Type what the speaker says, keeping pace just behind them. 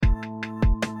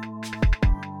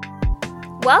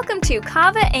Welcome to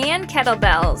Kava and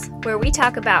Kettlebells, where we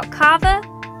talk about kava,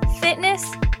 fitness,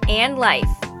 and life.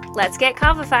 Let's get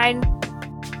kavafied.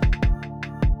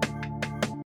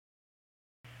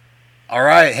 All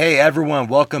right, hey everyone,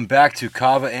 welcome back to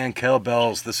Kava and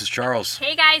Kettlebells. This is Charles.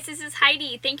 Hey guys, this is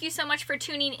Heidi. Thank you so much for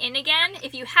tuning in again.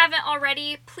 If you haven't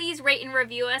already, please rate and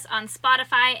review us on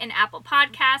Spotify and Apple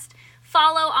Podcast.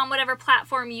 Follow on whatever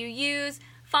platform you use.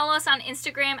 Follow us on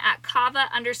Instagram at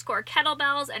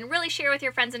Kava_Kettlebells and really share with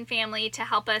your friends and family to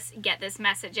help us get this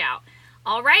message out.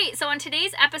 All right, so on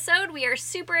today's episode, we are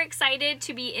super excited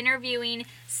to be interviewing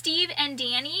Steve and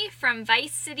Danny from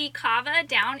Vice City Kava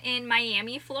down in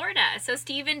Miami, Florida. So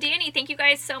Steve and Danny, thank you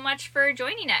guys so much for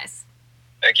joining us.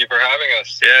 Thank you for having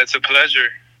us. Yeah, it's a pleasure.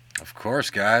 Of course,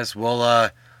 guys.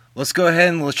 Well, let's go ahead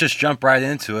and let's just jump right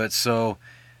into it. So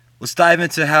let's dive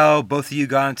into how both of you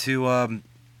got into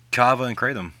Kava and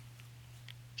Kratom.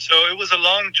 So it was a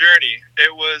long journey.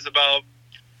 It was about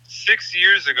 6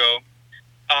 years ago.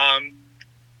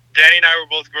 Danny and I were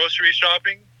both grocery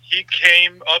shopping. He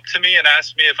came up to me and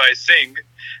asked me if I sing.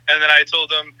 And then I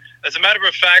told him, as a matter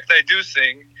of fact, I do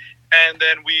sing. And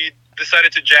then we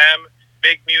decided to jam,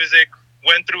 make music,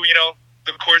 went through,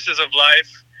 the courses of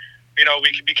life.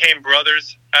 We became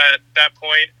brothers at that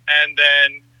point. And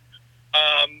then,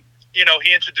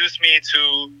 he introduced me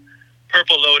to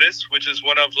Purple Lotus, which is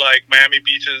one of Miami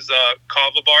Beach's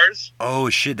kava bars. Oh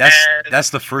shit, that's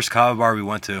the first kava bar we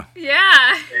went to.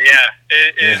 Yeah. Yeah,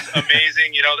 it is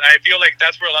amazing. I feel like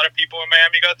that's where a lot of people in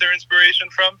Miami got their inspiration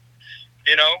from.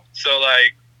 So I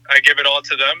give it all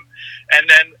to them. And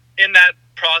then in that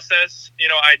process,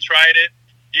 I tried it.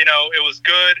 It was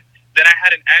good. Then I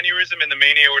had an aneurysm in the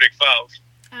main aortic valve.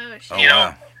 Oh shit.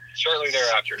 Wow. Shortly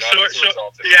thereafter, not as a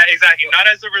result of it. Yeah, exactly. Not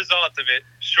as a result of it.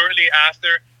 Shortly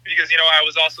after, because, I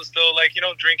was also still,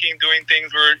 drinking, doing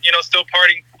things, we're, still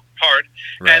partying hard.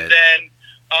 Right. And then,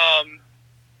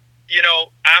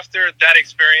 after that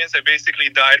experience, I basically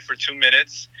died for 2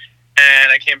 minutes.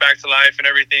 And I came back to life and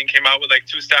everything, came out with,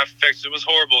 2 staph infections. It was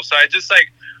horrible. So I just,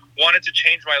 wanted to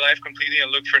change my life completely and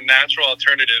look for natural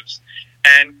alternatives.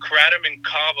 And kratom and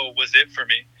kava was it for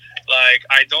me.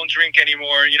 I don't drink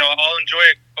anymore. I'll enjoy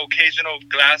an occasional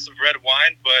glass of red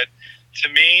wine, but to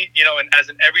me, and as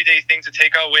an everyday thing to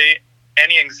take away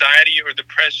any anxiety or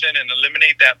depression and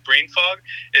eliminate that brain fog,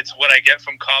 it's what I get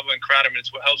from kava and kratom, and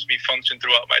it's what helps me function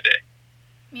throughout my day.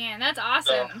 Man, that's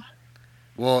awesome.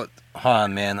 Well, hold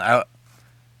on, man. I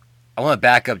want to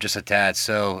back up just a tad.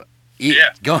 So,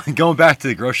 going back to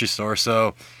the grocery store.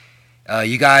 So,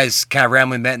 you guys kind of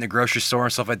randomly met in the grocery store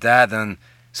and stuff like that. Then,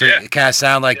 it kind of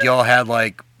sounded like y'all had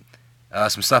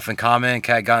some stuff in common,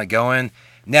 kind of got it going.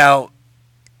 Now.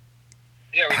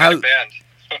 Yeah, we got a band.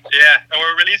 Yeah, and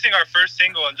we're releasing our first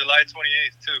single on July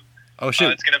 28th, too. Oh, shit.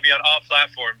 It's going to be on all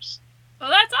platforms. Well,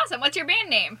 that's awesome. What's your band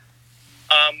name?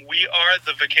 We are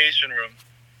The Vacation Room.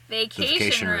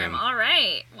 Vacation Room. All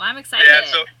right. Well, I'm excited.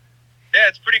 Yeah,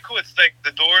 it's pretty cool. It's like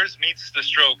The Doors meets The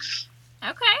Strokes.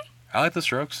 Okay. I like The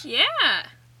Strokes. Yeah.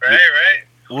 Right.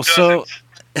 Well, so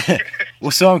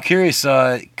I'm curious,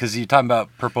 because you're talking about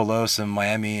Purple Lotus in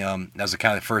Miami. That was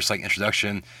kind of the first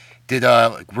introduction.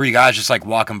 Were you guys just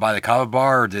walking by the kava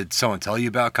bar, or did someone tell you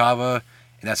about kava,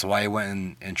 and that's why you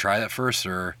went and tried it first,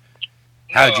 or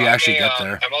how did you actually get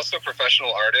there? I'm also a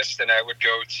professional artist, and I would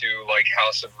go to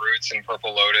House of Roots and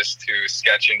Purple Lotus to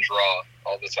sketch and draw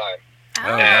all the time.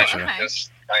 Oh, and gotcha. it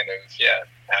just kind of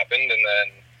happened, and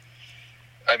then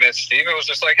I met Steve and was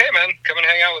just like, "Hey man, come and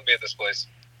hang out with me at this place."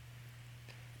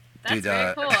 That's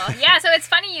very cool. Yeah, so it's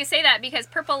funny you say that because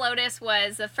Purple Lotus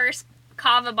was the first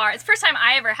kava bar. It's the first time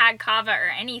I ever had kava or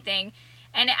anything,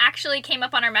 and it actually came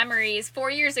up on our memories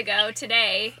 4 years ago.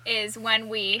 Today is when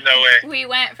we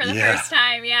went for the first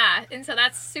time. Yeah, and so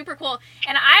that's super cool.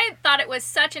 And I thought it was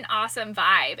such an awesome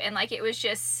vibe, and it was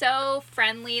just so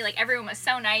friendly. Everyone was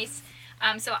so nice.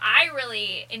 So I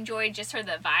really enjoyed just sort of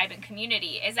the vibe and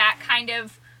community. Is that kind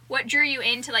of what drew you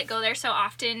in to go there so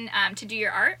often to do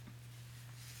your art?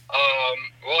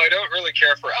 Well, I don't really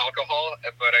care for alcohol,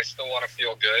 but I still want to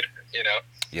feel good,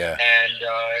 Yeah. And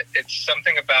it's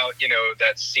something about,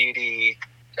 that seedy,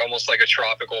 almost like a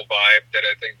tropical vibe that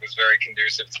I think was very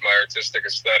conducive to my artistic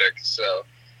aesthetic. So,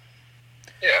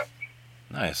 yeah.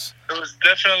 Nice. It was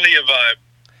definitely a vibe.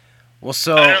 Well,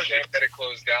 so... I don't think that it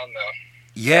closed down, though.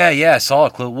 Yeah, I saw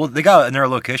it close. Well, they got another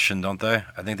location, don't they?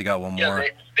 I think they got one more.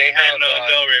 They have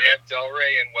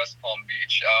Delray and West Palm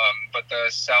Beach, but the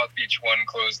South Beach one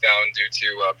closed down due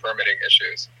to permitting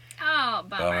issues. Oh,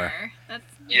 bummer.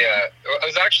 Yeah, it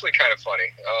was actually kind of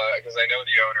funny because I know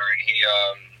the owner, and he,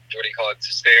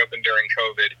 to stay open during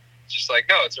COVID. It's just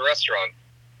no, it's a restaurant.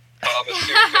 Kava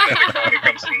soup, and then the county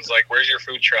comes to Jordan's like, "Where's your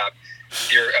food trap?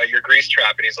 Your grease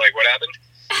trap?" And he's like, "What happened?"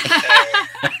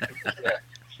 Yeah.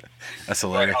 That's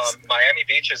hilarious. But, Miami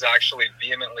Beach is actually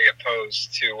vehemently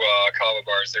opposed to kava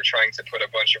bars. They're trying to put a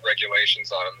bunch of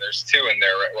regulations on them. There's 2 in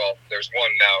there. Well, there's one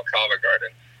now, Kava Garden.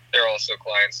 They're also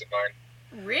clients of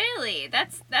mine. Really?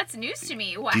 That's news to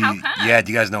me. How come? Yeah,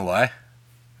 do you guys know why?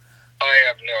 I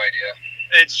have no idea.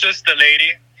 It's just the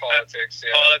lady. Politics,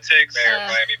 yeah. Politics. Mayor of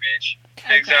Miami Beach.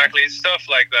 Okay. Exactly. Stuff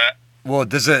like that. Well,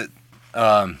 does it,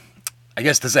 I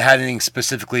guess, does it have anything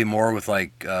specifically more with,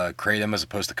 like, Kratom as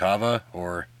opposed to Kava,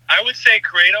 or? I would say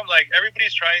Kratom, like,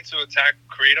 everybody's trying to attack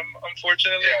Kratom,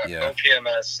 unfortunately. Yeah.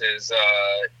 OPMS is,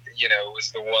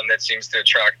 was the one that seems to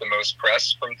attract the most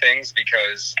press from things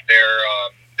because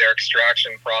their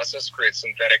extraction process creates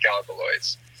synthetic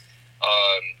alkaloids.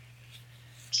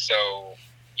 So,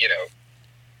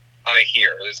 I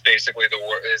hear is basically the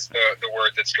word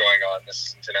that's going on. This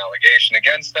isn't an allegation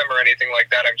against them or anything like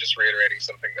that. I'm just reiterating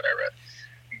something that I read.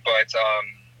 But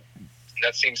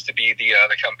that seems to be the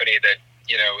company that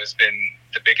has been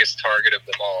the biggest target of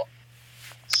them all.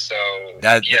 So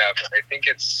but I think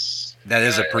that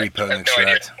is a pretty potent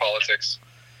extract. Politics.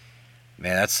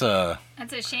 Man, that's a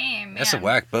shame. That's a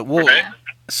whack. But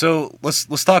so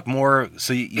let's talk more.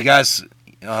 So you guys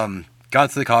got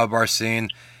into the kava bar scene.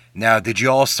 Now, did you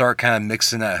all start kind of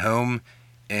mixing at home,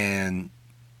 and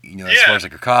as far as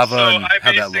like a kava and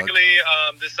how that looked? So I basically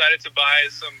decided to buy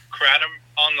some kratom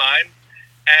online.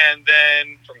 And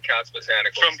then from Cat's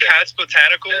Botanicals.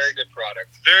 Very good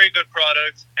product. Very good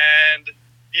product. And,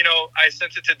 I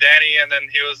sent it to Danny, and then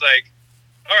he was like,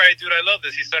 all right, dude, I love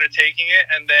this. He started taking it,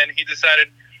 and then he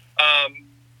decided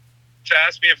to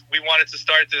ask me if we wanted to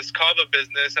start this kava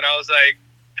business. And I was like,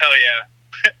 hell yeah.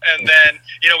 And then,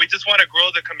 we just want to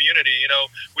grow the community.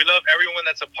 We love everyone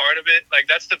that's a part of it. Like,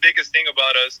 that's the biggest thing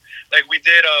about us. Like, we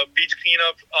did a beach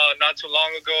cleanup not too long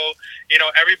ago.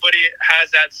 Everybody has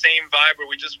that same vibe where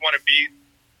we just want to be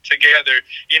together.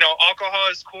 Alcohol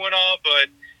is cool and all, but,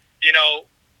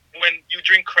 when you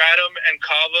drink kratom and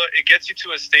kava, it gets you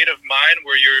to a state of mind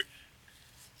where you're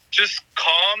just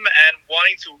calm and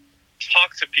wanting to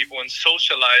talk to people and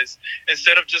socialize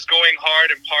instead of just going hard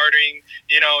and partying,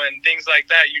 and things like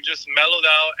that. You just mellowed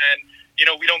out, and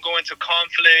we don't go into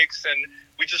conflicts, and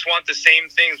we just want the same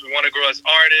things. We want to grow as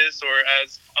artists or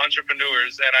as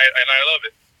entrepreneurs, and I love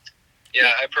it.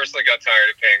 Yeah, I personally got tired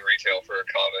of paying retail for a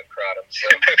kava and kratom, so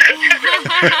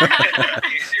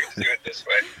easier to do it this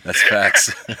way. That's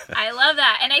facts. I love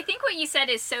that. And I think what you said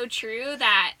is so true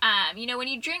that, when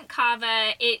you drink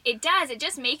kava, it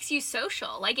just makes you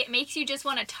social. Like, it makes you just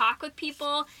want to talk with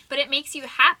people, but it makes you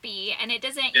happy. And it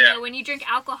doesn't, when you drink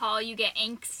alcohol, you get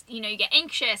you get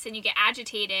anxious and you get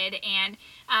agitated. And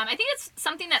I think it's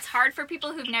something that's hard for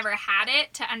people who've never had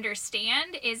it to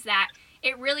understand is that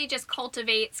it really just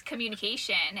cultivates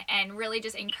communication and really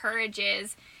just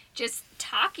encourages just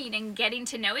talking and getting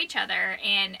to know each other.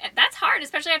 And that's hard,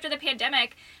 especially after the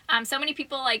pandemic. So many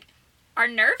people are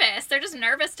nervous. They're just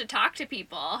nervous to talk to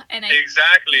people. And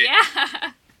exactly.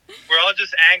 Yeah. We're all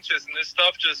just anxious, and this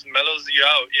stuff just mellows you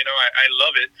out. I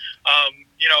love it.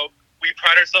 We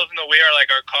pride ourselves in the way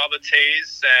our kava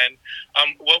tastes and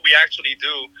what we actually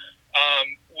do.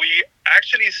 We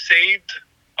actually saved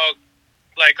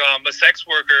a sex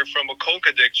worker from a coke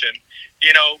addiction.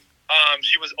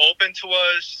 She was open to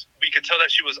us. We could tell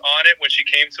that she was on it when she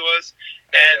came to us.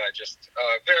 And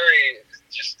very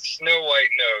Snow White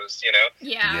nose,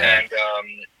 Yeah.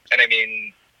 And I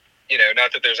mean,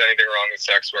 not that there's anything wrong with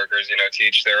sex workers, to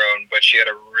each their own, but she had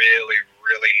a really,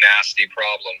 really nasty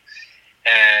problem.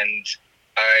 And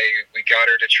we got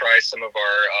her to try some of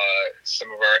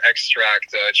our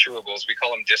extract chewables. We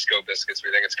call them disco biscuits.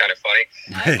 We think it's kind of funny.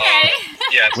 Okay.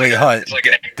 It's like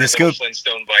an disco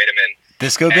Flintstone vitamin.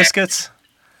 Disco biscuits?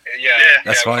 Yeah,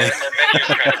 that's funny. Our menu's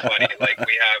kind of funny. Like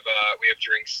we have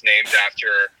drinks named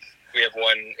after. We have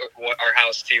one. Our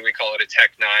house tea. We call it a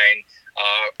Tech 9.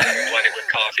 We blend it with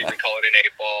coffee. We call it an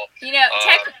 8-ball.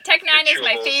 Tech 9 is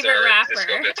my favorite rapper.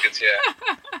 Disco biscuits. Yeah.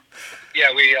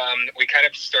 Yeah, we kind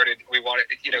of started. We wanted,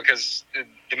 because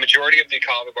the majority of the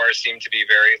kava bars seem to be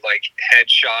very head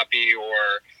shoppy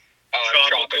or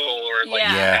tropical or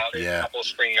couple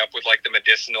springing up with the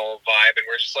medicinal vibe, and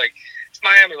we're just like, it's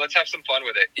Miami. Let's have some fun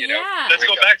with it. Let's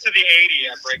go back to the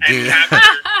 '80s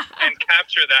and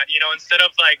capture that. Instead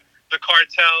of the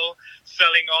cartel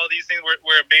selling all these things,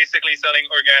 we're basically selling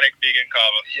organic vegan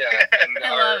kava. Yeah, and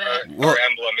our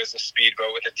emblem is a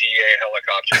speedboat with a DA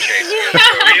helicopter chasing it.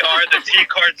 So we are the T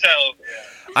cartel.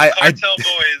 Cartel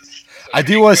boys. I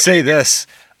do want to say this.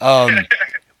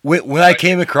 When I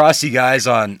came across you guys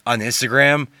on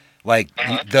Instagram,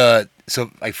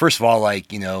 first of all,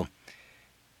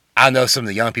 I don't know some of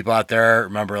the young people out there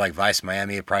remember like Vice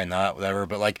Miami, probably not, whatever.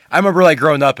 But like I remember like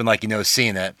growing up and like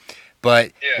seeing it.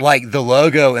 But like the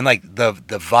logo and like the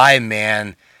vibe,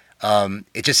 man,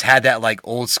 it just had that like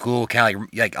old school kind of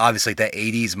like obviously like that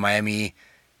 '80s Miami,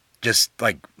 just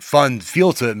like fun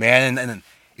feel to it, man. And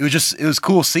it was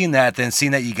cool seeing that. Then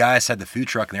seeing that you guys had the food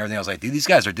truck and everything, I was like, dude, these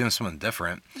guys are doing something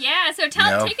different. Yeah. So take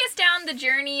us down the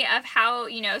journey of how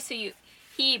he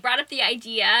brought up the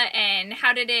idea and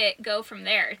how did it go from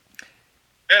there?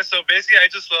 Yeah, so basically I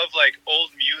just love like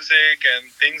old music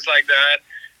and things like that.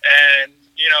 And,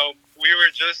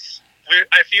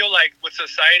 I feel like what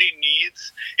society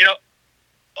needs, we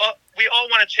all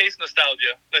want to chase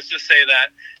nostalgia. Let's just say that.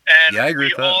 And I agree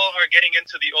with that. We all are getting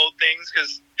into the old things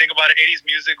because think about it, 80s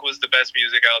music was the best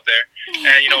music out there.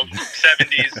 And,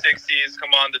 70s, 60s,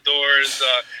 come on, the Doors,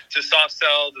 to Soft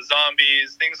Cell, the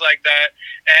Zombies, things like that.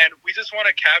 And we just want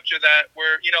to capture that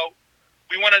where,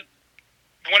 we wanted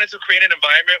to create an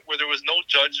environment where there was no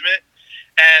judgment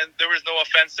and there was no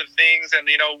offensive things and,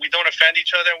 we don't offend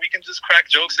each other and we can just crack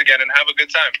jokes again and have a good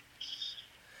time.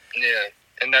 Yeah.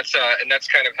 And that's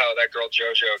kind of how that girl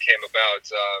JoJo came about.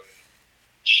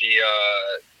 She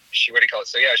what do you call it?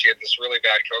 So yeah, she had this really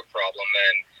bad coke problem,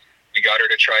 and we got her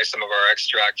to try some of our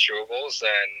extract chewables,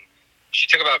 and she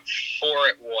took about 4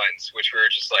 at once, which we were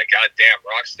just like, God damn,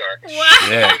 rock star. Wow.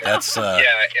 Yeah, that's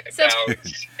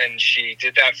and she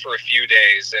did that for a few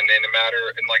days, and in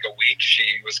like a week,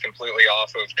 she was completely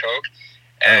off of coke,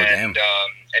 and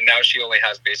now she only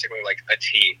has basically like a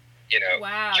tea.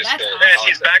 Wow, just that's awesome. And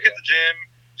she's back at the gym.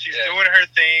 She's doing her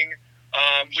thing.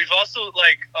 We've also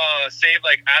saved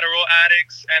like Adderall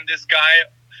addicts, and this guy,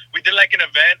 we did like an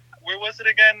event. Where was it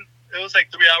again? It was like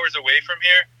 3 hours away from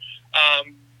here.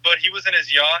 But he was in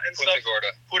his yacht and stuff.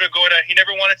 Punta Gorda. He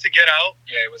never wanted to get out.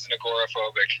 Yeah, he was an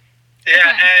agoraphobic.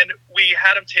 Yeah, and we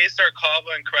had him taste our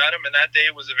kava and kratom, and that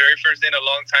day was the very first day in a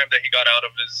long time that he got out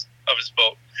of his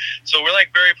boat. So we're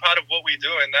like very proud of what we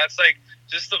do, and that's like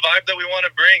just the vibe that we want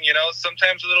to bring.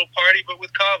 Sometimes a little party, but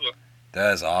with kava.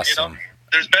 That is awesome.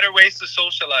 There's better ways to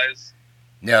socialize.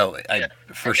 No,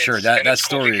 for sure. That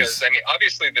story cool because,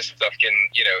 obviously this stuff can,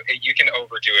 you can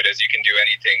overdo it as you can do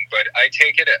anything, but I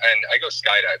take it and I go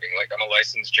skydiving. Like I'm a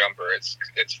licensed jumper. It's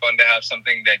fun to have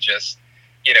something that just,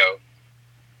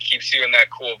 keeps you in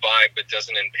that cool vibe, but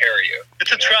doesn't impair you.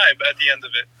 It's a tribe at the end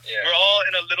of it. Yeah. We're all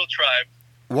in a little tribe.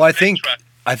 Well, I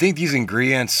think these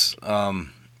ingredients,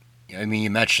 you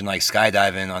mentioned like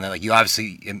skydiving on it. Like you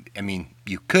obviously,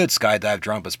 you could skydive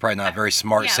drunk, but it's probably not a very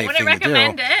smart, safe thing to do.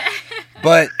 It.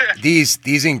 But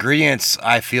these ingredients,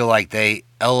 I feel like they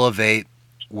elevate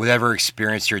whatever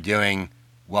experience you're doing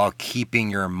while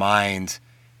keeping your mind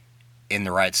in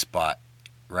the right spot,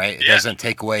 right? It doesn't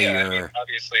take away your...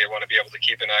 obviously, I want to be able to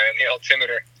keep an eye on the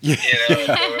altimeter.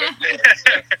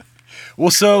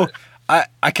 Well, so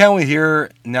I can't wait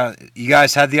here. Now, you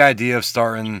guys had the idea of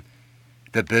starting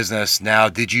the business. Now,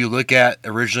 did you look at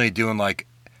originally doing like,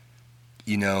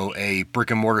 a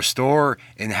brick and mortar store?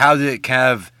 And how did it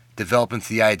kind of develop into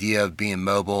the idea of being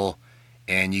mobile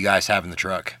and you guys having the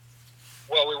truck?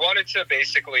 Well, we wanted to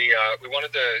basically,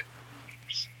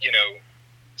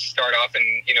 start off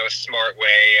in, a smart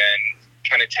way and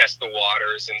kind of test the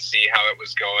waters and see how it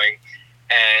was going.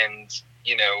 And,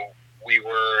 we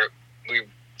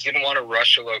didn't want to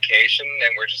rush a location,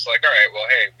 and we're just like, all right, well,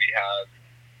 hey, we have,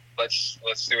 let's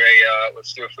do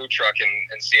a food truck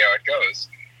and see how it goes.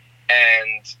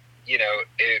 And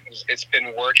it's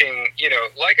been working,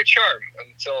 like a charm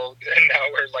and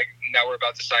now we're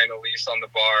about to sign a lease on the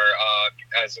bar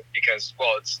because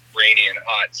it's rainy and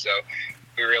hot. So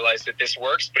we realized that this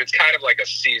works, but it's kind of like a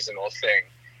seasonal thing,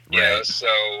 you know? So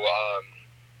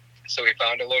we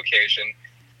found a location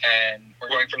and we're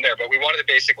going from there, but we wanted to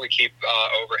basically keep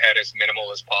overhead as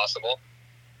minimal as possible.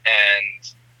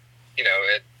 And,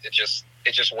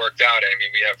 it just worked out.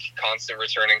 We have constant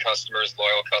returning customers,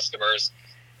 loyal customers,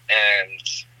 and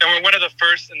we're one of the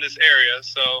first in this area.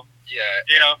 So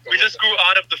we just grew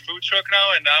out of the food truck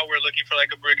now, and now we're looking for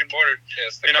like a brick and mortar.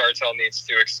 Yes, the cartel needs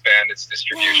to expand its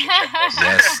distribution.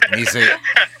 Yes,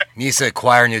 needs to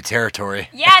acquire new territory.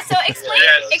 Yeah. So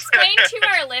explain to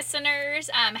our listeners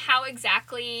how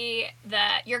exactly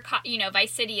your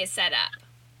Vice City is set up.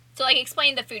 So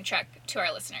explain the food truck to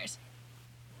our listeners.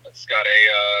 It's got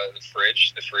a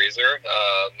fridge, the freezer,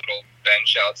 a little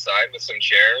bench outside with some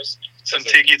chairs. Some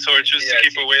tiki torches to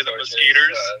keep away the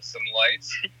mosquitoes. Some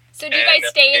lights. So do you guys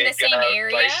stay in the same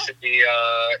area? Vice City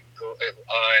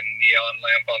neon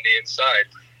lamp on the inside.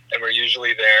 And we're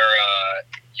usually there,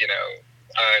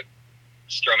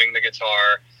 strumming the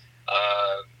guitar.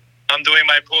 I'm doing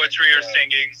my poetry or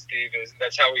singing. Steve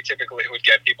that's how we typically would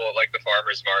get people at like the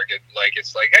farmer's market. Like,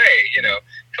 it's like, hey,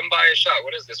 come buy a shot.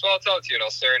 What is this? Well, I'll tell it to you and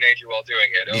I'll serenade you while doing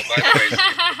it. Oh, by the way,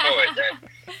 Steve's the poet. And,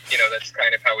 that's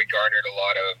kind of how we garnered a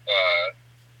lot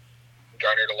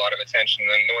of attention.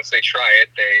 And then once they try it,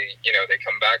 they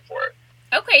come back for it.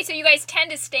 Okay, so you guys tend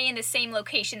to stay in the same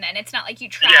location then. It's not like you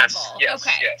travel. Yes.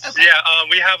 Okay. Yeah,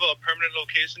 we have a permanent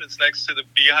location. It's next to the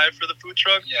Beehive for the food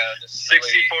truck. Yeah,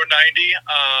 6490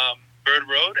 Bird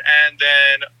Road. And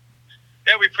then,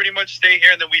 we pretty much stay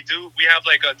here. And then we have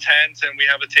like a tent and we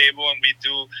have a table and we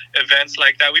do events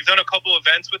like that. We've done a couple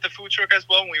events with the food truck as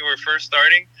well when we were first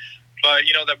starting. But,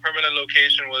 the permanent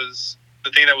location was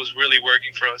the thing that was really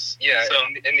working for us. Yeah, so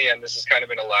in the end, this is kind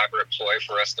of an elaborate ploy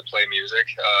for us to play music,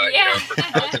 for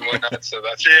crowds and whatnot. So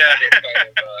that's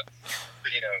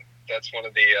that's one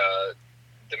of the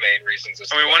main reasons.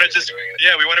 We want to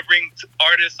we want to bring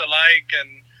artists alike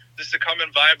and just to come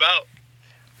and vibe out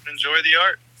and enjoy the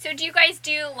art. So do you guys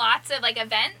do lots of like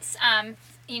events,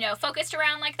 focused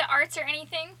around like the arts or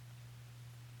anything?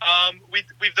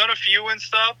 We've done a few and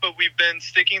stuff, but we've been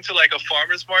sticking to like a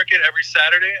farmer's market every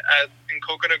Saturday in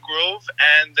Coconut Grove,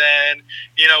 and then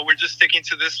we're just sticking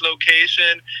to this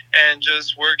location and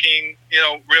just working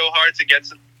real hard to get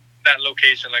to that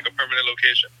location, like a permanent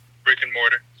location, brick and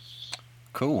mortar.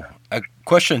 Cool. A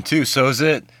question too. So is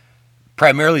it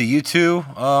primarily you two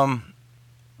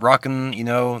rocking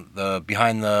the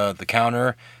behind the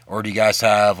counter, or do you guys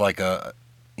have like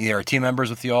either team members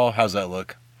with y'all? How's that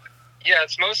look? Yeah,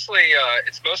 it's mostly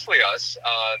us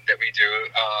that we do,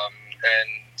 and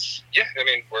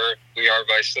we are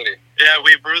Vice City. Yeah,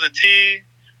 we brew the tea,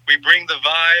 we bring the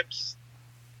vibes,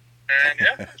 and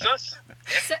it's us.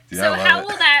 So how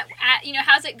will that?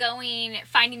 How's it going?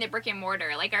 Finding the brick and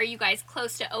mortar. Like, are you guys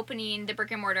close to opening the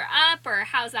brick and mortar up, or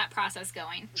how's that process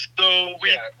going? So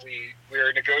we've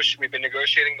been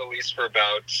negotiating the lease for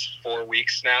about 4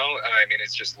 weeks now. I mean,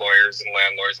 it's just lawyers and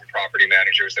landlords and property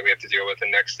managers that we have to deal with,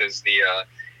 and next is the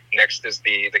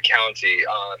county.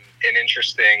 An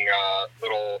interesting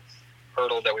little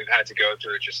hurdle that we've had to go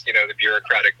through, just the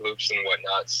bureaucratic loops and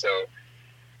whatnot. So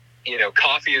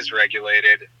coffee is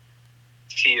regulated.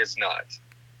 Tea is not.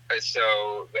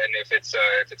 So, and if it's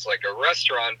like a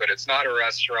restaurant, but it's not a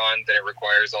restaurant, then it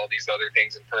requires all these other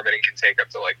things, and permitting can take up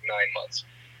to like 9 months.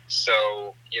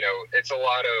 So, it's a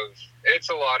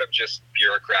lot of just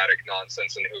bureaucratic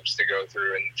nonsense and hoops to go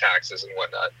through, and taxes and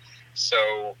whatnot.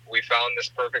 So we found this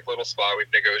perfect little spot.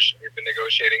 We've been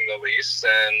negotiating the lease,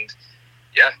 and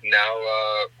now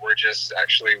we're just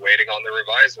actually waiting on the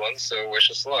revised one. So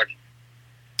wish us luck.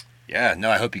 Yeah, no,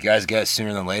 I hope you guys get it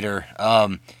sooner than later.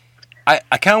 I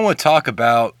kind of want to talk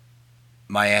about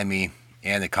Miami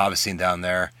and the Kava scene down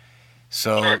there.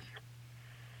 So,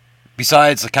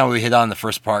 besides kind of what we hit on in the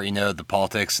first part, the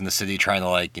politics in the city trying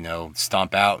to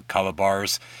stomp out Kava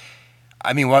bars.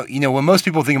 I mean, when most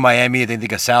people think of Miami, they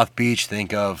think of South Beach,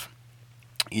 think of,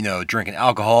 drinking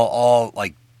alcohol, all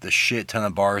like the shit ton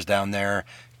of bars down there,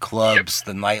 clubs,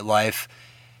 the nightlife.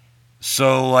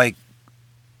 So,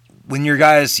 when your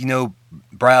guys,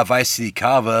 brought out Vice City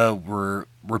Kava, were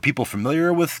people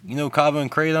familiar with, Kava and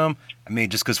Kratom? I mean,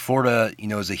 just because Florida,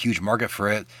 is a huge market for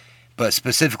it, but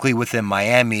specifically within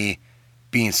Miami,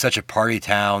 being such a party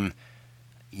town,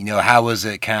 how was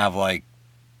it kind of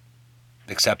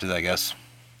accepted, I guess?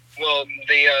 Well,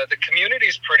 the community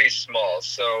is pretty small,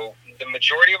 so the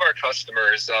majority of our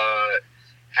customers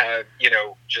have,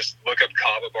 just look up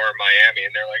Kava Bar Miami,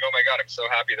 and they're like, "Oh my God, I'm so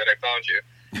happy that I found you."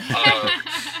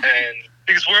 And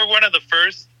because we're one of the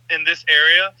first in this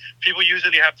area, people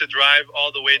usually have to drive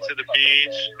all the way to the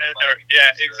beach.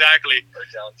 Exactly. Or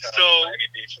downtown So Miami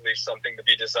Beach leaves something to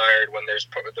be desired when there's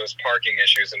those parking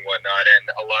issues and whatnot. And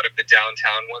a lot of the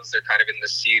downtown ones, they're kind of in the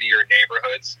seedier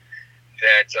neighborhoods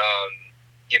that,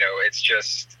 it's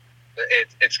just,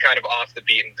 it's kind of off the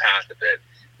beaten path a bit.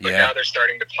 But now they're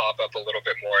starting to pop up a little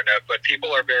bit more. Now, but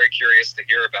people are very curious to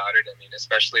hear about it. I mean,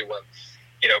 especially when,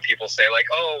 people say like,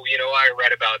 "Oh, I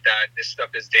read about that. This stuff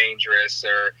is dangerous,"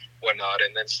 or whatnot.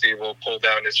 And then Steve will pull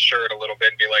down his shirt a little bit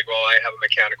and be like, "Well, I have a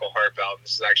mechanical heart valve.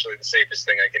 This is actually the safest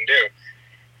thing I can do."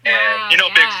 Wow, and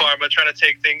Big Pharma trying to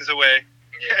take things away.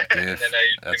 Yeah. And then I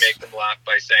usually make them laugh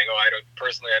by saying, "Oh, I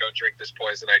don't drink this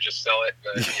poison. I just sell it."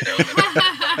 But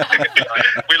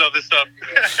we love this stuff.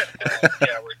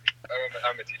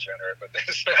 I'm a degenerate, but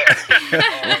this.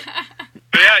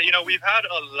 But we've had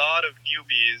a lot of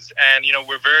newbies, and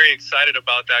we're very excited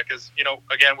about that because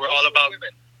again, we're all about women.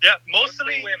 Yeah,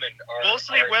 mostly women.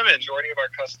 Mostly are women. The majority of our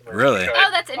customers. Really? Oh,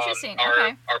 that's interesting.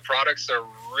 Okay. Our products are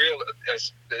real.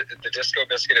 The Disco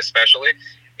Biscuit, especially,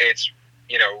 it's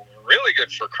really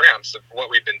good for cramps of what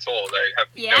we've been told. I have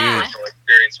no personal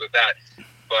experience with that.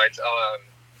 But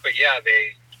yeah,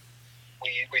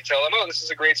 we tell them, oh, this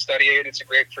is a great study aid. It's a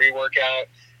great pre-workout.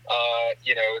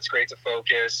 It's great to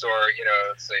focus, or,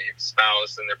 let's say you have a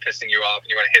spouse and they're pissing you off and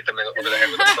you want to hit them over the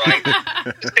head with a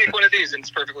frying. Just take one of these and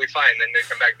it's perfectly fine. Then they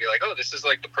come back and be like, oh, this is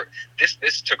like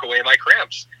this took away my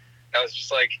cramps. I was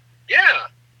just like, yeah,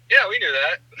 we knew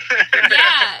that.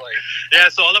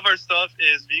 So all of our stuff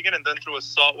is vegan and done through a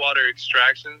saltwater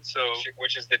extraction. So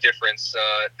which is the difference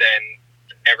than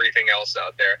everything else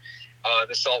out there.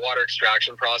 The saltwater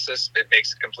extraction process, it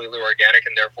makes it completely organic,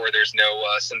 and therefore there's no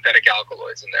synthetic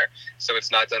alkaloids in there. So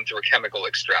it's not done through a chemical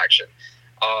extraction,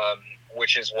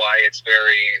 which is why it's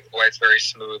very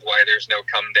smooth, why there's no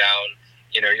come down.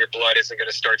 Your blood isn't going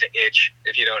to start to itch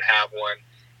if you don't have one.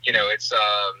 It's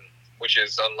which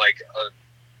is unlike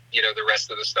the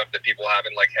rest of the stuff that people have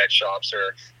in like head shops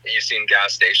or that you see in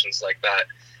gas stations like that.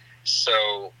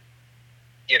 So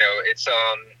it's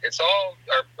all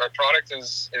our product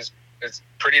is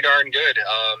pretty darn good.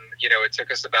 It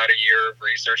took us about a year of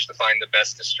research to find the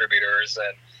best distributors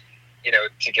and,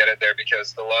 to get it there,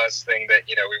 because the last thing that,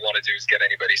 we want to do is get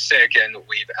anybody sick. And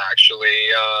we've actually,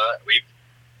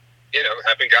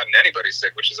 haven't gotten anybody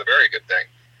sick, which is a very good thing.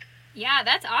 Yeah,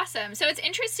 that's awesome. So it's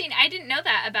interesting. I didn't know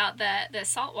that about the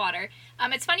salt water.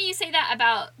 It's funny you say that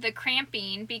about the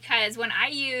cramping, because when I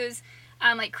use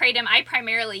like Kratom, I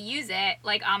primarily use it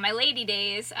like on my lady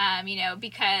days,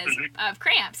 because of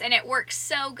cramps, and it works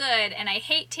so good. And I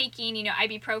hate taking,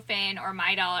 ibuprofen or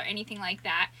Midol or anything like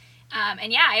that.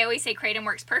 And yeah, I always say Kratom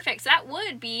works perfect. So that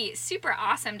would be super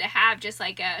awesome to have, just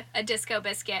like a disco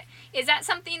biscuit. Is that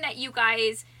something that you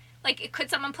guys, like, could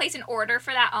someone place an order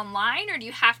for that online, or do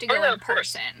you have to go in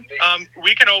person?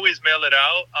 We can always mail it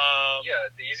out.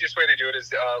 The easiest way to do it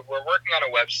is we're working on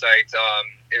a website.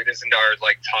 It isn't our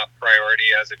top priority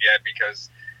as of yet, because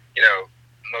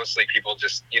mostly people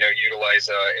just utilize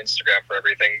Instagram for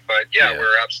everything. But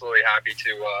we're absolutely happy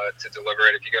to deliver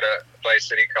it. If you go to Vice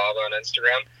City Kava on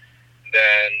Instagram,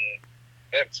 then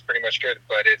it's pretty much good.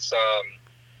 But it's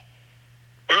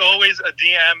we're always a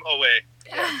DM away.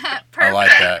 I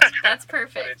like that. That's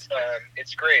perfect. But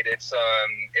it's great. It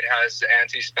has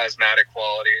anti-spasmodic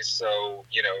qualities, so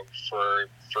for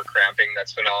cramping,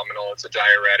 that's phenomenal. It's a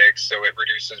diuretic, so it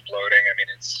reduces bloating. I mean,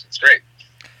 it's great.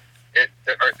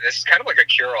 This is kind of like a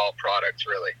cure-all product,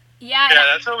 really. Yeah,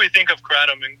 that's what we think of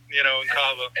Kratom in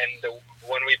Kava. And the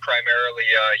one we primarily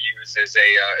use is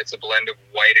it's a blend of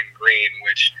white and green,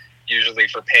 which usually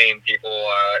for pain people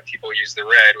use the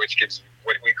red, which gives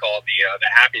what we call the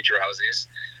happy drowsies.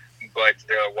 But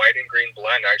the white and green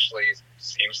blend actually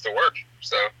seems to work.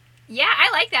 So yeah,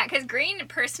 I like that, because green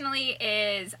personally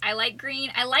I like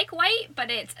green. I like white, but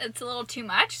it's a little too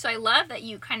much. So I love that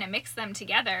you kind of mix them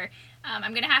together.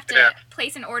 I'm gonna have to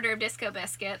place an order of disco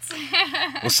biscuits.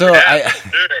 Well, so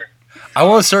I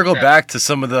want to circle back to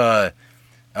some of the,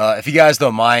 if you guys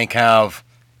don't mind, kind of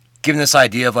giving this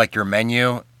idea of like your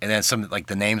menu, and then some like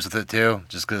the names with it too,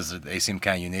 just because they seem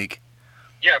kind of unique.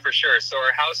 Yeah, for sure. So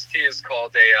our house tea is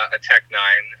called a Tech 9,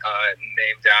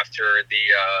 named after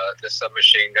the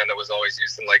submachine gun that was always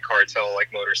used in like cartel,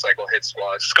 like motorcycle hit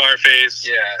squads. Scarface.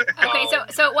 Yeah. Okay,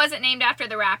 so it wasn't named after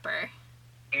the rapper.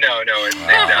 No, it's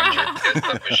named after the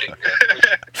submachine gun.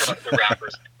 Which the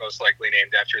rapper's most likely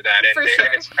named after that. And,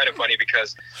 and it's kind of funny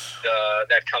because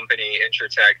that company,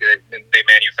 Intratech, they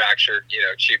manufactured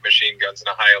cheap machine guns in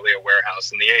a Hialeah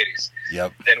warehouse in the 80s.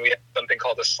 Yep. Then we have something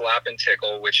called a Slap and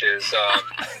Tickle, which is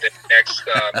the next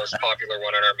most popular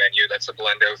one on our menu. That's a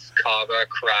blend of Kava,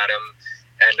 Kratom,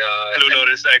 and Blue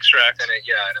Lotus extract. And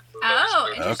a Blue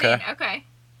Lotus. Interesting. Okay.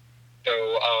 So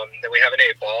then we have an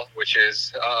 8-ball, which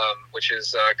is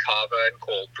Kava and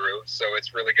cold brew. So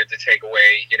it's really good to take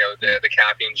away, the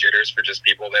caffeine jitters for just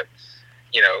people that,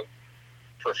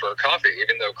 prefer coffee,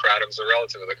 even though Kratom's a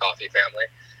relative of the coffee family.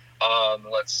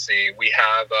 Let's see. We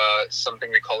have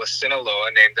something we call a Sinaloa,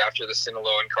 named after the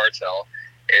Sinaloan cartel.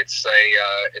 It's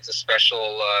a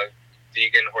special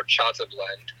vegan horchata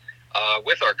blend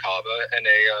with our Kava and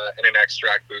an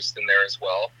extract boost in there as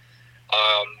well.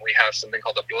 We have something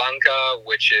called a Blanca,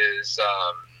 which is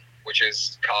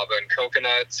Kava and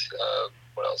coconut.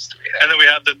 What else do we have? And then we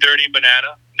have the Dirty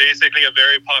Banana, basically a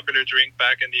very popular drink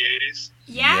back in the 80s.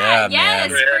 Yeah,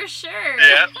 yes, for sure.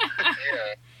 Yeah.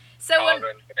 So Kava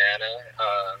and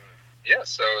banana.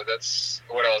 So that's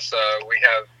what else. We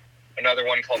have another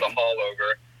one called a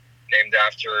Hallover, named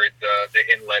after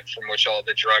the inlet from which all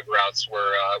the drug routes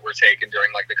were taken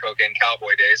during like the cocaine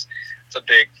cowboy days. It's a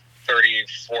big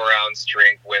 34-ounce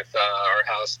drink with our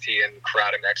house tea and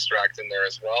kratom extract in there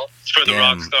as well. It's for the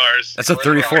rock stars. That's a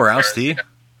 34-ounce tea?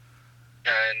 Yeah,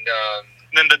 And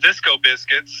then the disco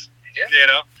biscuits. Yeah. You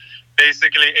know,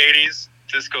 basically 80s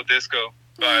disco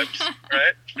vibes,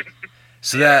 right?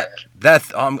 So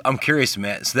I'm curious,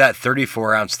 man. So that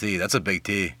 34-ounce tea, that's a big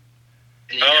tea.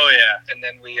 Yeah. Oh yeah. And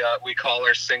then we call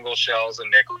our single shells a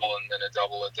nickel and then a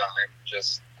double a dime.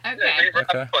 Just we're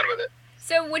having fun with it.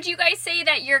 So would you guys say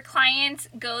that your clients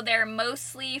go there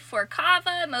mostly for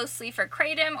kava, mostly for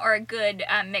kratom, or a good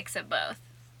mix of both?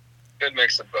 Good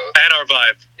mix of both. And our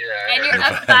vibe. Yeah. And your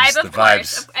vibe, of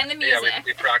course. And the music. Yeah,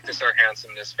 we practice our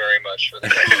handsomeness very much for the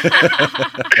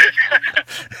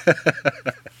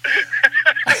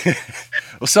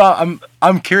Well, so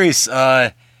I'm curious.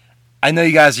 I know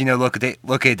you guys,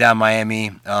 located down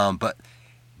Miami, but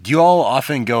do you all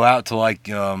often go out to like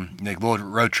little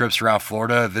road trips around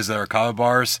Florida, visit our kava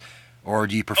bars, or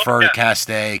do you prefer to kind of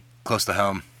stay close to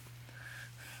home?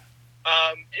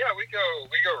 Yeah, we go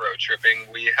road tripping.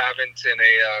 We haven't in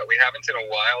a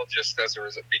while, just because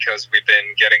we've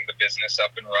been getting the business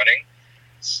up and running.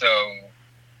 So,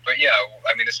 but yeah,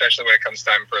 I mean, especially when it comes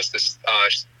time for us to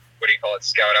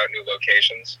scout out new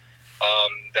locations.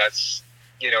 That's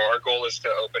our goal is to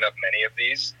open up many of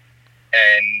these,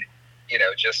 and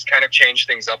just kind of change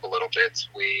things up a little bit.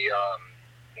 We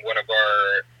one of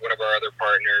our other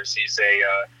partners, he's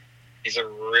a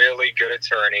really good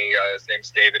attorney. His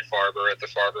name's David Farber at the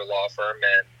Farber Law Firm,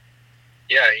 and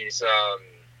yeah, he's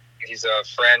a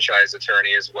franchise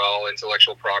attorney as well,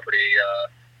 intellectual property,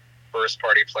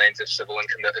 first-party plaintiff, civil and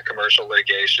commercial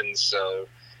litigation. So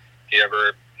if you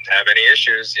ever have any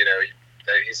issues,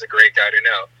 he's a great guy to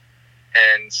know.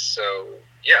 And so,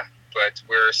 yeah, but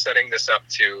we're setting this up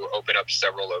to open up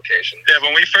several locations. Yeah,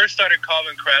 when we first started Kava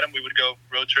and Kratom, we would go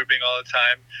road tripping all the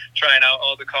time, trying out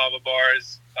all the Kava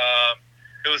bars.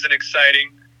 It was an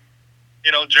exciting,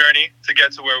 journey to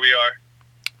get to where we are.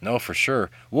 No, for sure.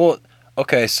 Well,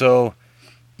 okay, so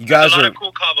you guys There's a lot of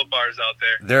cool Kava bars out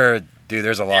there.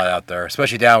 There's a lot out there,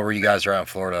 especially down where you guys are out in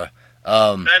Florida.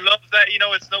 And I love that,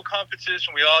 it's no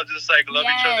competition. We all just love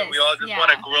each other. We all just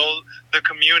want to grow the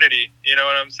community. You know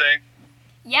what I'm saying?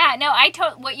 Yeah, no,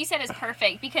 what you said is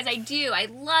perfect, because I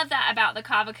love that about the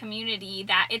kava community,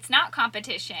 that it's not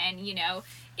competition,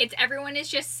 everyone is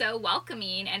just so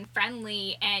welcoming and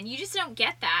friendly, and you just don't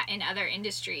get that in other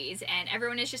industries, and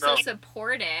everyone is just so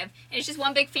supportive, and it's just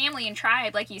one big family and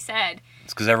tribe, like you said.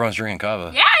 It's because everyone's drinking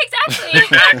kava. Yeah, exactly.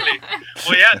 Exactly.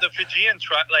 Well, yeah, the Fijian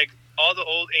tribe, all the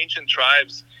old ancient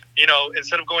tribes,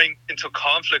 instead of going into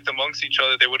conflict amongst each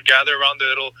other, they would gather around their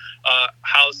little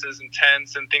houses and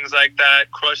tents and things like that,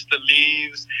 crush the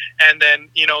leaves, and then,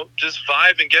 just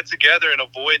vibe and get together and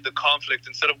avoid the conflict.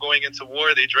 Instead of going into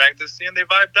war, they drank this tea and they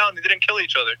vibed down. They didn't kill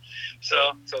each other.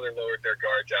 So they lowered their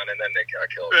guard down and then they got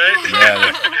killed. Right?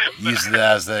 Yeah, used it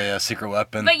as a secret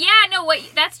weapon. But yeah, no,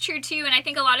 that's true too. And I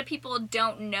think a lot of people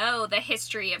don't know the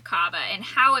history of kava and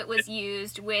how it was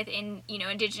used within,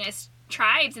 indigenous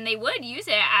tribes, and they would use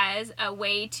it as a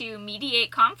way to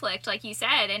mediate conflict, like you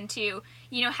said, and to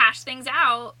hash things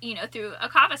out through a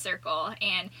kava circle.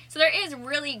 And so there is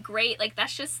really great,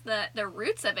 that's just the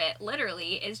roots of it,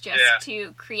 literally, is just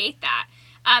to create that.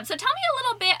 So tell me a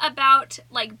little bit about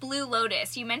Blue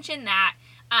Lotus. You mentioned that.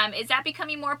 Is that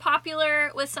becoming more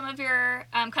popular with some of your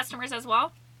customers as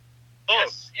well?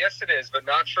 Yes, it is, but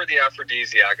not for the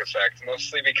aphrodisiac effect.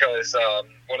 Mostly because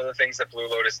one of the things that Blue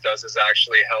Lotus does is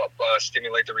actually help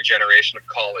stimulate the regeneration of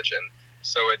collagen.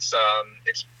 So it's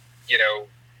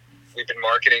we've been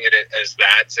marketing it as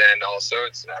that, and also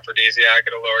it's an aphrodisiac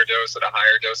at a lower dose. At a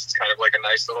higher dose, it's kind of like a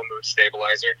nice little mood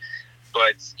stabilizer.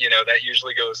 But that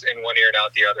usually goes in one ear and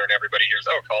out the other, and everybody hears,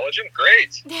 "Oh, collagen,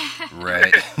 great!"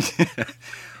 Right.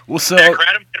 Well, so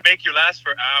kratom can make you last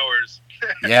for hours.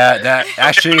 Yeah, that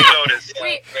actually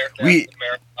we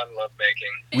love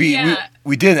making.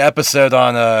 We did an episode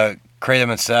on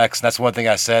kratom and sex, and that's one thing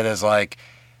I said is for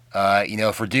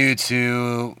dudes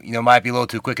who might be a little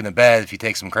too quick in the bed, if you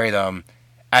take some kratom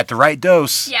at the right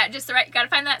dose. Yeah, just the right. Got to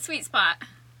find that sweet spot.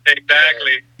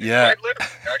 Exactly. Yeah.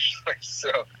 Actually,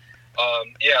 so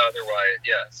otherwise,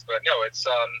 yes, but no, it's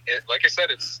like I said,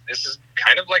 this is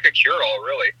kind of like a cure-all,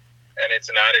 really. And it's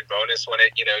an added bonus when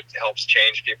it, helps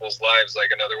change people's lives.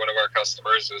 Like another one of our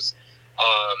customers was,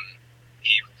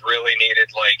 he really needed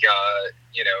an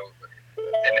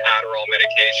Adderall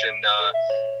medication,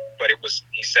 but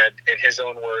he said in his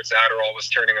own words, Adderall was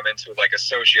turning him into a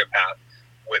sociopath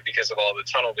because of all the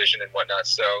tunnel vision and whatnot.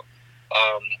 So,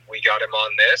 we got him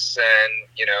on this, and,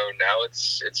 now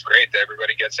it's great that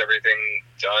everybody gets everything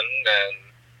done, and,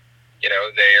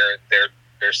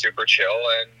 they're super chill,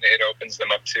 and it opens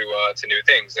them up to new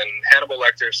things. And Hannibal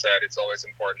Lecter said it's always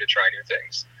important to try new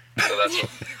things. So that's what.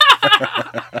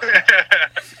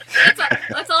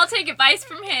 let's all take advice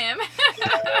from him.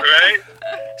 Right?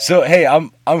 So hey,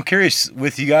 I'm curious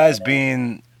with you guys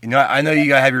being, I know you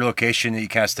guys have your location that you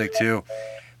kind of stick to,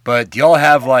 but do y'all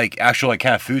have like actual like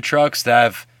kind of food trucks that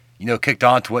have kicked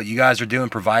on to what you guys are doing,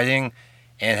 providing,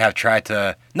 and have tried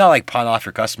to not like pawn off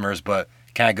your customers, but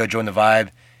kind of go join the vibe,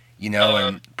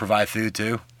 and provide food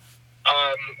too?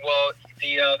 Well,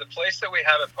 the place that we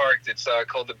have it parked, it's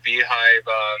called the Beehive.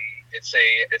 It's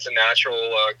a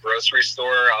natural grocery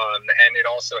store, and it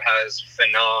also has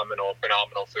phenomenal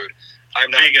food. I'm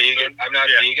not vegan. I'm not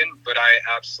vegan, but I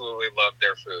absolutely love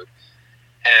their food.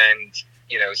 And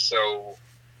so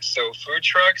food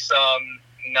trucks,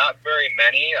 not very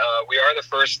many. We are the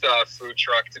first food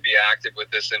truck to be active with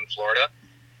this in Florida,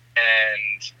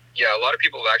 and yeah, a lot of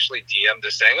people have actually DM'd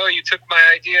us saying, "Oh, you took my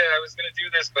idea. I was going to do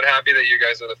this, but happy that you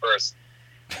guys are the first."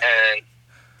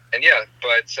 And yeah,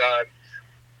 but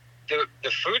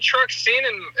the food truck scene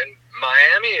in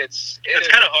Miami, it's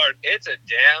kind of hard. It's a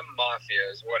damn mafia,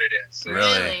 is what it is.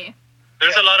 Really?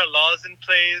 There's a lot of laws in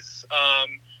place,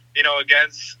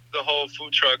 against the whole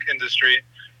food truck industry.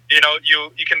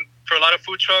 You can, for a lot of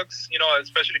food trucks,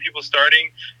 especially people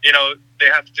starting, they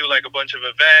have to do like a bunch of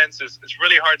events. It's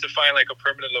really hard to find like a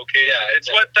permanent location. Yeah, it's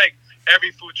what like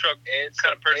every food truck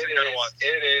kind of person wants.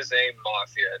 It is a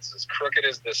mafia. It's as crooked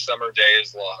as the summer day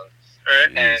is long.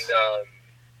 Right.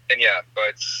 And yeah,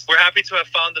 but we're happy to have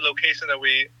found the location that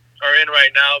we are in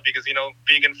right now because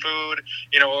vegan food,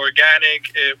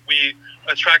 organic. We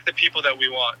attract the people that we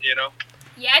want. Yeah.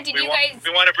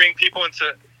 We want to bring people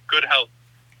into good health.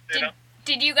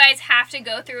 Did you guys have to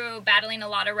go through battling a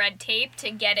lot of red tape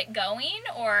to get it going,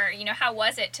 or how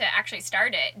was it to actually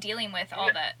start it, dealing with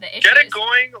all the issues? Get it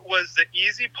going was the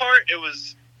easy part. It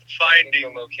was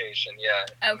finding the location.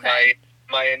 Yeah. Okay.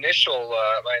 My initial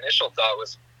thought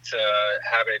was to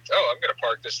have it. Oh, I'm going to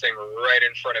park this thing right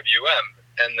in front of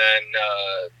and then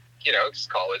it's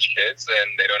college kids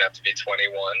and they don't have to be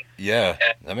 21. Yeah,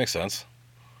 that makes sense.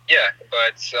 Yeah,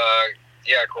 but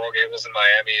Coral Gables in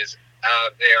Miami is.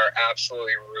 They are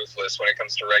absolutely ruthless when it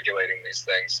comes to regulating these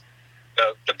things.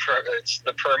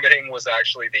 The permitting was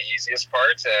actually the easiest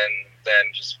part, and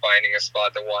then just finding a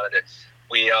spot that wanted it.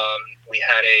 We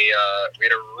had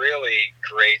a really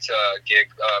great gig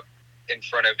in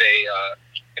front of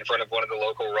one of the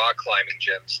local rock climbing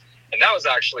gyms, and that was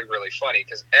actually really funny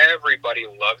because everybody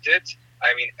loved it.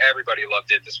 I mean, everybody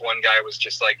loved it. This one guy was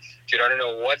just like, "Dude, I don't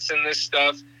know what's in this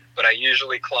stuff, but I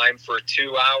usually climb for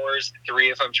 2 hours, 3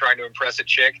 if I'm trying to impress a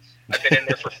chick. I've been in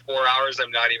there for 4 hours.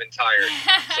 I'm not even tired."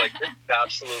 It's like, this is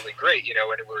absolutely great, and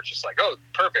we were just like, oh,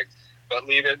 perfect. But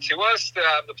leave it to us to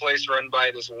have the place run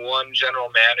by this one general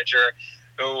manager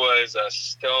who was a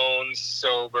stone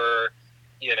sober,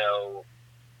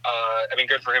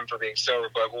 good for him for being sober,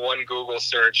 but one Google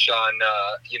search on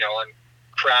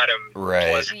kratom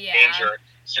was danger.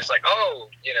 It's just like, oh,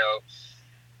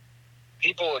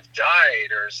 people have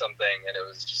died or something, and it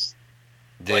was just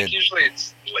like, usually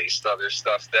it's laced other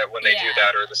stuff that when they do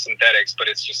that, or the synthetics, but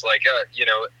it's just like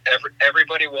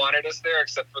everybody wanted us there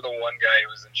except for the one guy who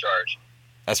was in charge.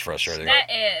 That's frustrating. That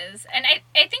is. And I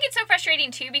think it's so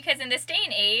frustrating too, because in this day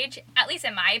and age, at least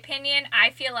in my opinion,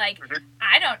 I feel like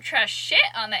I don't trust shit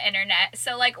on the internet.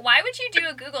 So like, why would you do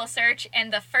a Google search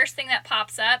and the first thing that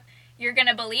pops up, you're going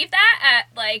to believe that?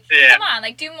 Come on,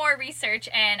 like, do more research.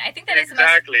 And I think that is the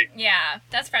most... Yeah,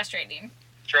 that's frustrating.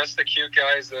 Trust the cute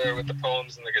guys with the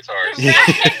poems and the guitars.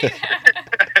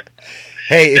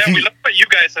 Hey, we love what you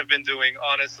guys have been doing,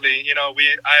 honestly.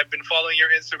 I've been following your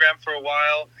Instagram for a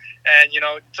while, and,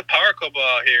 it's a power couple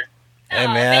out here. Hey,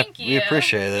 man, thank you. We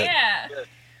appreciate it. Yeah.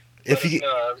 If you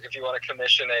want to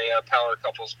commission a power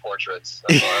couple's portraits.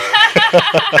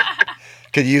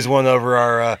 Could use one over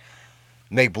our...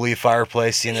 make-believe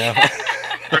fireplace,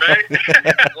 Right?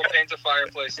 We'll paint a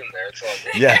fireplace in there. It's all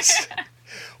good. Yes.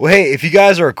 Well, hey, if you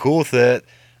guys are cool with it,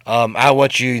 I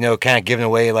want you, kind of giving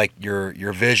away like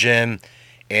your vision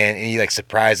and any like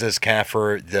surprises kind of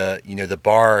for the, the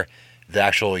bar, the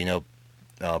actual,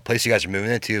 place you guys are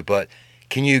moving into. But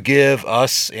can you give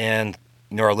us and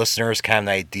our listeners kind of an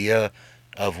idea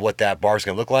of what that bar is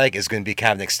going to look like? Is it going to be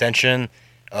kind of an extension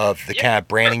of the kind of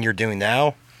branding you're doing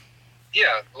now?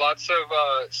 Yeah, lots of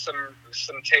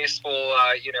some tasteful,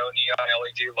 neon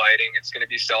LED lighting. It's going to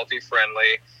be selfie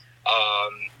friendly.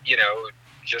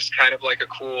 Just kind of like a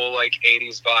cool, like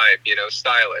 80s vibe,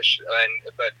 stylish,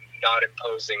 but not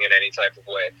imposing in any type of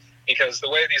way. Because the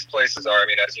way these places are,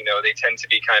 as you know, they tend to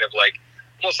be kind of like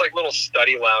almost like little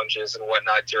study lounges and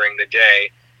whatnot during the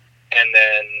day, and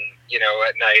then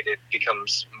at night it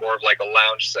becomes more of like a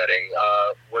lounge setting.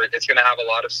 Where it's going to have a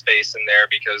lot of space in there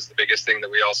because the biggest thing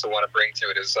that we also want to bring to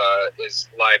it is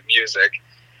live music.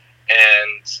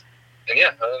 And yeah,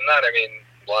 other than that, I mean,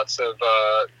 lots of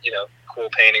cool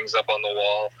paintings up on the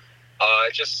wall.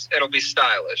 It'll be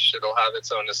stylish. It'll have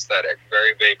its own aesthetic,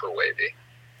 very vaporwavy.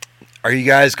 Are you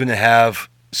guys going to have,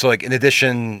 so like in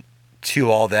addition to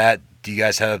all that, do you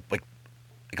guys have like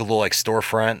a little like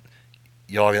storefront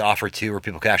y'all going to offer too, where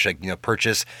people can actually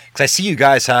purchase? Because I see you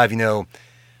guys have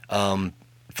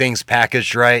things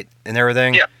packaged right and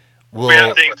everything. Yeah. We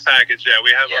have things packaged. Yeah,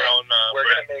 we have our own.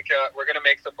 We're gonna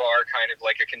make the bar kind of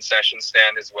like a concession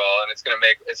stand as well, and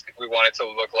we want it to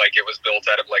look like it was built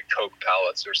out of like Coke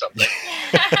pallets or something.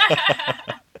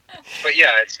 But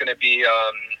yeah, it's gonna be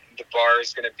the bar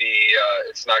is gonna be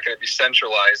it's not gonna be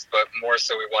centralized, but more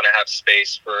so we want to have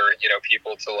space for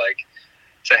people to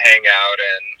hang out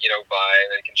and buy.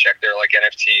 They can check their like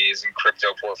NFTs and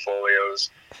crypto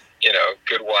portfolios.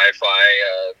 Good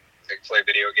Wi-Fi. They can play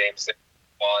video games they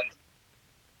want.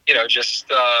 Just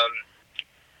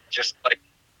like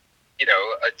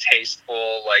a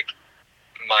tasteful like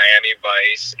Miami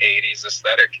Vice 80s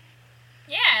aesthetic.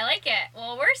 Yeah, I like it.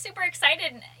 Well, we're super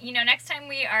excited. Next time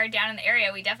we are down in the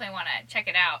area, we definitely want to check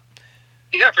it out.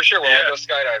 Yeah, for sure. We'll go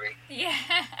skydiving. Yeah.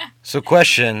 So,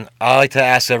 question I like to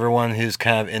ask everyone who's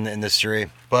kind of in the industry,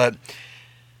 but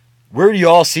where do you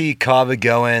all see Kava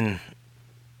going in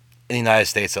the United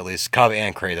States, at least? Kava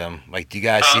and Kratom. Like, do you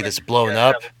guys see this blowing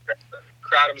up?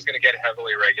 Kratom's going to get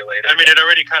heavily regulated. I mean, it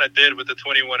already kind of did with the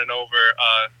 21 and over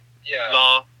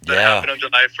law that happened on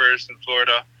July 1st in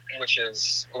Florida, which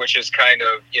is kind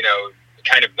of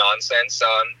nonsense.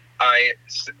 I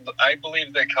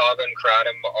believe that Kava and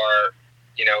Kratom are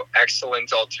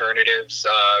excellent alternatives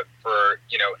for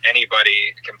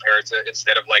anybody compared to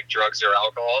instead of like drugs or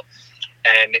alcohol,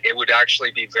 and it would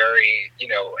actually be very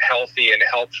healthy and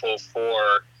helpful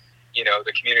for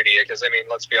the community, because I mean,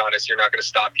 let's be honest, you're not going to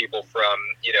stop people from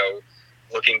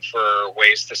looking for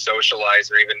ways to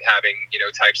socialize or even having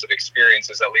types of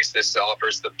experiences. At least this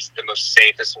offers the most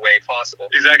safest way possible.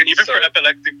 Exactly. Even for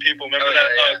epileptic people, remember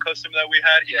that customer that we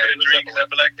had, he couldn't drink, he was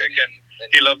epileptic, and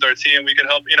he loved our tea, and we could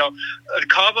help.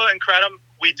 Kava and Kratom,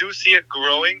 we do see it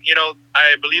growing.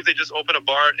 I believe they just opened a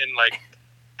bar in like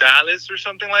Dallas or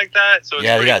something like that. So it's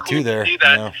they got cool two there. To see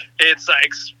that it's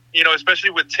like, especially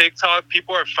with TikTok,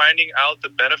 people are finding out the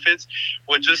benefits.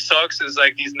 What just sucks is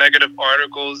like these negative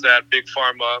articles that Big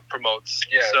Pharma promotes.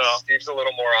 Yeah, so Steve's a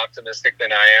little more optimistic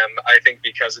than I am. I think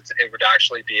because it would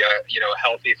actually be a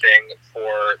healthy thing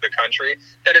for the country,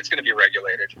 that it's going to be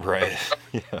regulated. Right.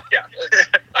 Yeah.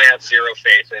 I have zero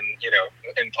faith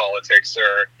in politics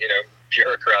or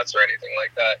bureaucrats or anything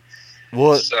like that.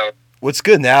 Well, what's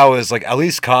good now is like at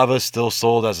least Kava is still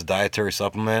sold as a dietary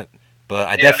supplement, but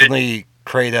I definitely.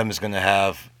 Kratom is going to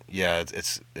have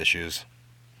its issues.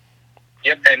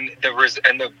 Yep, and the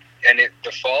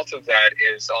fault of that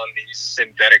is on these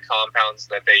synthetic compounds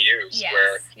that they use,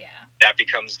 where that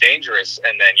becomes dangerous.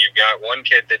 And then you've got one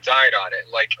kid that died on it.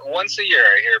 Like once a year,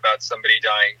 I hear about somebody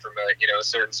dying from a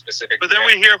certain specific. But then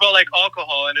we hear about like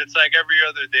alcohol, and it's like every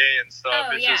other day and stuff.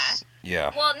 Oh, it's just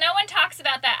Well, no one talks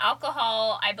about that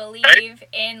alcohol. I believe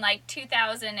in like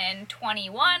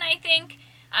 2021, I think.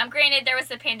 Granted, there was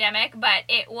the pandemic, but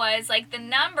it was like the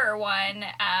number one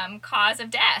cause of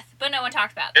death. But no one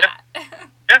talked about that.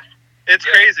 It's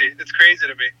crazy. It's crazy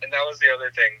to me. And that was the other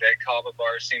thing, that Kava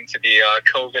bars seem to be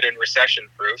COVID and recession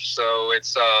proof. So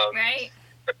it's right.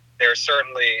 They're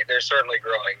certainly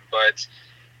growing, but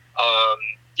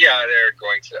they're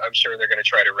going to. I'm sure they're going to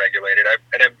try to regulate it.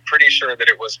 And I'm pretty sure that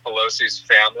it was Pelosi's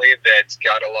family that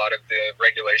got a lot of the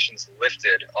regulations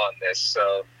lifted on this.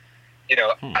 So.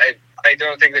 I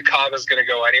don't think that Kava is going to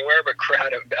go anywhere, but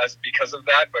Kratom because of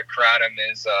that. But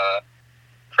Kratom's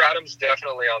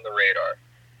definitely on the radar,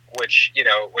 which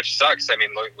sucks. I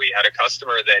mean, look, we had a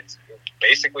customer that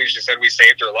basically she said we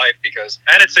saved her life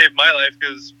and it saved my life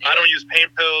because I don't use pain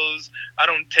pills. I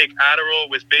don't take Adderall,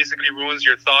 which basically ruins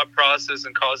your thought process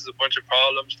and causes a bunch of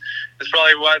problems. It's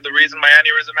probably the reason my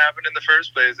aneurysm happened in the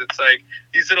first place. It's like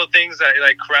these little things that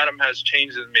like Kratom has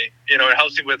changed in me. It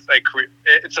helps me with like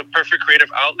it's a perfect creative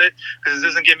outlet because it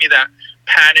doesn't give me that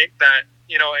panic, that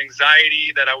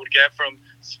anxiety that I would get from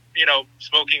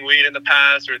smoking weed in the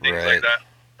past or things like that.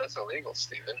 That's illegal,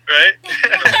 Steven. Right?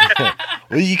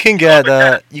 Well, you can get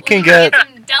some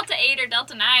Delta 8 or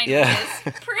Delta 9. Yeah.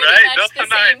 Which is pretty much Delta the 9,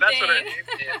 same that's thing. what I mean.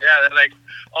 Yeah, like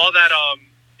all that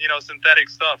synthetic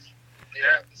stuff.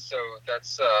 Yeah. So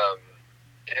that's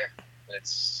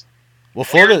it's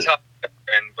Florida.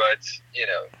 But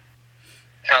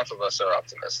half of us are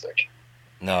optimistic.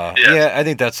 No. Yeah, I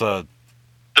think that's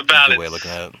The balance. Good way of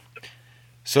looking at it.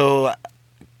 So,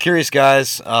 curious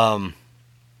guys,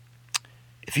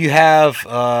 if you have,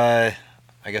 I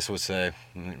guess I would say,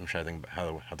 I'm trying to think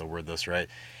how to word this right.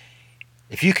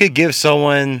 If you could give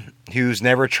someone who's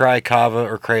never tried kava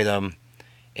or kratom,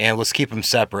 and let's keep them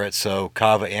separate, so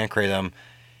kava and kratom,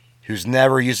 who's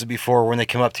never used it before, when they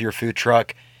come up to your food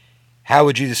truck, how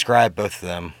would you describe both of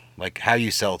them? Like, how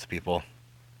you sell it to people?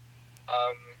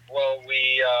 Well,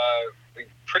 we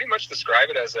pretty much describe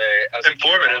it as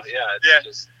informative.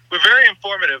 We're very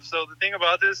informative. So the thing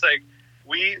about this, like,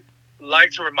 we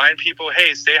like to remind people,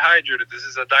 hey, stay hydrated. This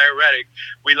is a diuretic.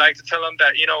 We like to tell them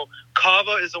that,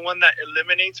 kava is the one that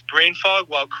eliminates brain fog,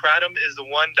 while kratom is the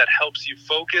one that helps you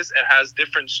focus and has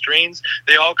different strains.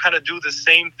 They all kind of do the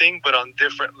same thing, but on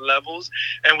different levels.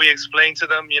 And we explain to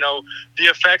them, the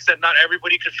effects that not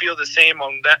everybody could feel the same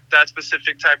on that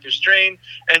specific type of strain,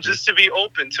 and just to be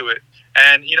open to it.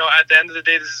 And, at the end of the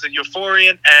day, this is a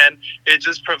euphoriant, and it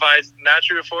just provides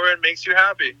natural euphoria and makes you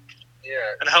happy. Yeah.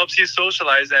 And helps you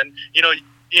socialize. And,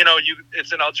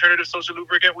 it's an alternative social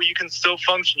lubricant where you can still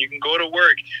function. You can go to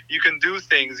work. You can do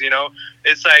things,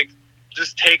 It's like,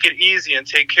 just take it easy and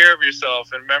take care of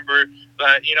yourself. And remember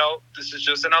that, this is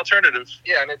just an alternative.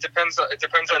 Yeah, and it depends on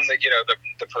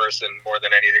the person more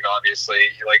than anything, obviously.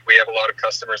 Like, we have a lot of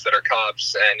customers that are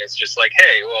cops, and it's just like,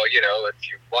 hey, well, if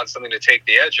you want something to take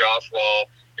the edge off while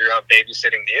you're out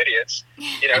babysitting the idiots,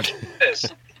 do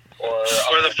this. Or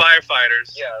the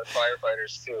firefighters. Yeah, the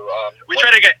firefighters too. We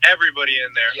try to get everybody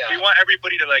in there. Yeah. We want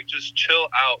everybody to just chill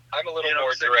out. I'm a little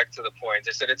more direct to the point.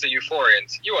 I said it's a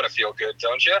euphoriant. You want to feel good,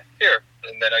 don't you? Here,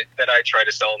 and then I try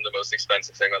to sell them the most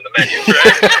expensive thing on the menu.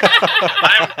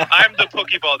 Right? I'm the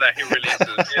Pokeball that he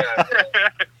releases. Yeah.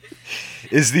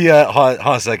 Is the hold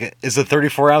on a second? Is the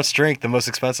 34-ounce drink the most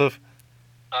expensive?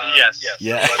 Yes.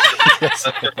 Yeah. Unless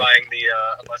they're buying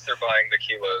the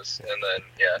kilos, and then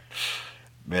yeah.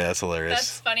 Man, that's hilarious.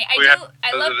 That's funny.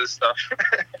 I love this stuff.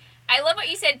 I love what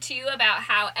you said too about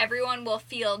how everyone will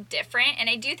feel different, and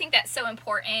I do think that's so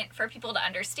important for people to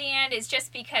understand. Is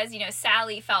just because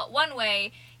Sally felt one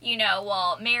way,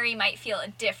 well, Mary might feel a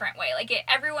different way. Like,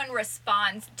 everyone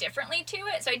responds differently to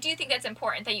it. So I do think that's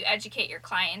important that you educate your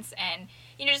clients and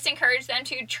just encourage them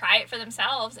to try it for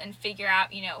themselves and figure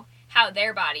out how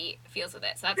their body feels with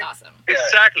it. So that's awesome. Yeah.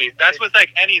 Exactly. That's with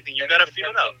anything. You gotta feel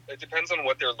it out. It depends on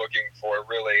what they're looking for,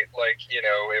 really. Like,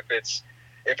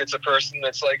 if it's a person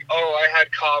that's like, oh, I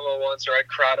had kava once or I had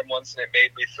kratom once and it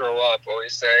made me throw up, well, we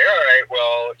say, all right,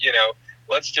 well,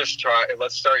 let's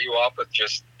start you off with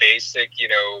just basic,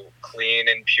 clean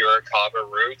and pure kava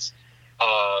roots.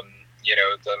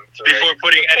 Before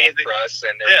putting anything press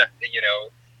and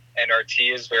and our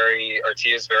tea is very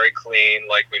clean.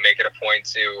 Like, we make it a point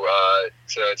to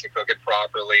cook it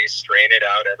properly, strain it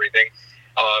out, everything.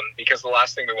 Because the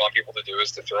last thing we want people to do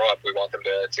is to throw up. We want them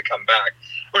to come back.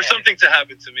 Or something to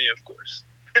happen to me, of course.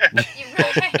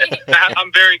 Right.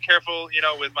 I'm very careful,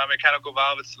 with my mechanical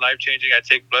valve. It's life-changing. I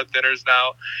take blood thinners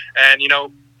now. And,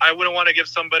 I wouldn't want to give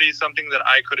somebody something that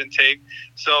I couldn't take.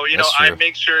 So, I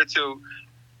make sure to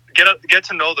get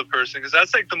to know the person, because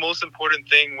that's the most important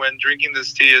thing when drinking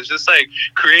this tea, is just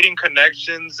creating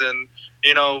connections and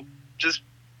just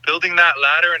building that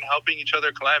ladder and helping each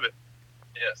other climb it.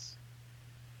 Yes.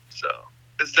 So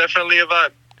it's definitely a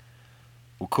vibe.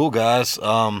 Well, cool guys.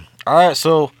 All right,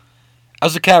 so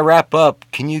as we kind of wrap up,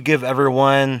 can you give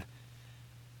everyone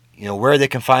where they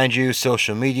can find you,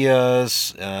 social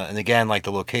medias, and again,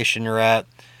 the location you're at,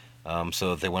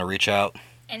 so if they want to reach out?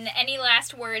 And any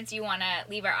last words you want to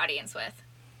leave our audience with?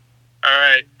 All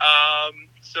right.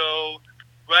 So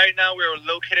right now we're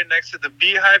located next to the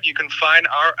Beehive. You can find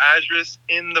our address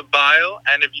in the bio.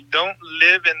 And if you don't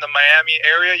live in the Miami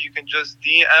area, you can just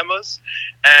DM us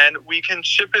and we can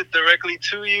ship it directly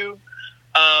to you.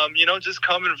 Just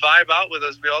come and vibe out with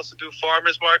us. We also do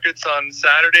farmers markets on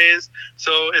Saturdays.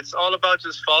 So it's all about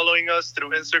just following us through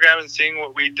Instagram and seeing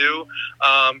what we do.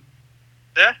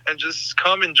 Yeah, and just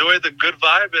come enjoy the good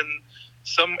vibe, and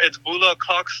it's Bula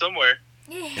o'clock somewhere.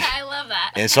 Yeah, I love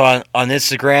that. And so on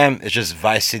Instagram, it's just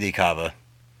Vice City Kava.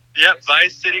 Yep,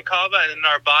 Vice City Kava, and in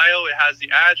our bio, it has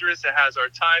the address, it has our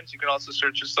times. You can also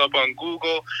search us up on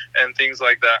Google and things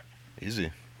like that. Easy.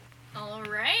 All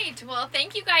right. Well,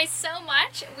 thank you guys so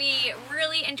much. We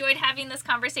really enjoyed having this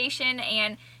conversation,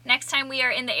 and next time we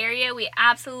are in the area, we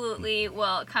absolutely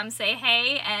will come say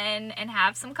hey and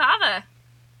have some kava.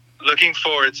 Looking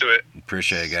forward to it.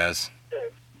 Appreciate it, guys.